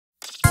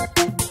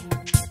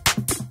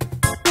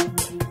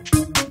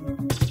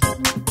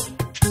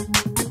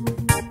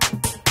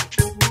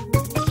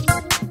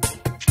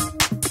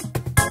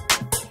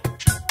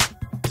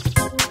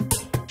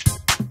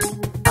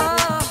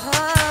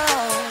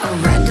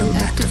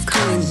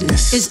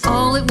kindness is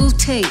all it will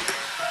take.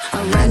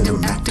 A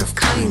random act of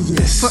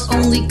kindness For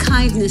only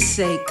kindness'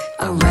 sake.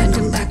 A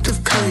random act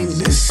of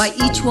kindness By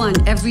each one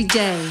every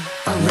day.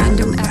 A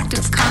random act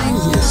of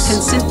kindness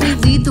Can simply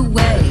lead the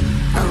way.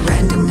 A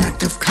random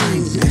act of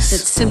kindness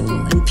That's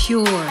simple and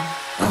pure.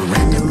 A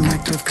random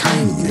act of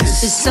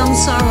kindness Is some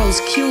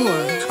sorrow's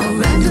cure. A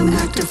random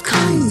act of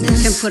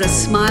kindness Can put a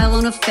smile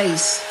on a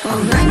face. A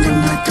random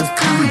act of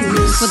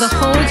kindness For the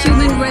whole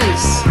human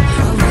race.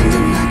 A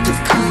random act of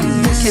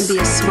kindness Can be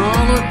a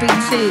small or big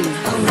thing.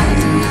 A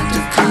random act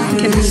of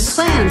kindness Can be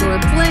planned or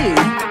a bling.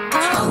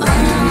 A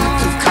random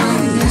act of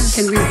kindness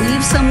Can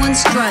relieve someone's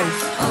strife.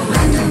 A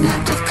random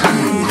act of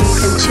kindness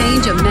Can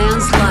change a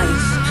man's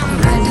life. A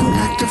random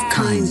act of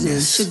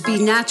kindness Should be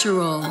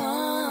natural.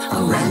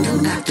 A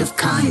random act of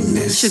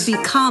kindness Should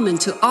be common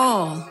to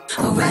all.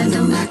 A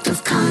random act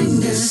of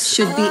kindness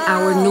Should be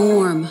our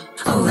norm.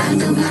 A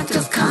random act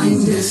of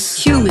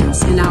kindness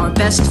Humans in our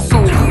best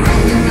form. A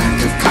random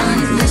act of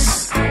kindness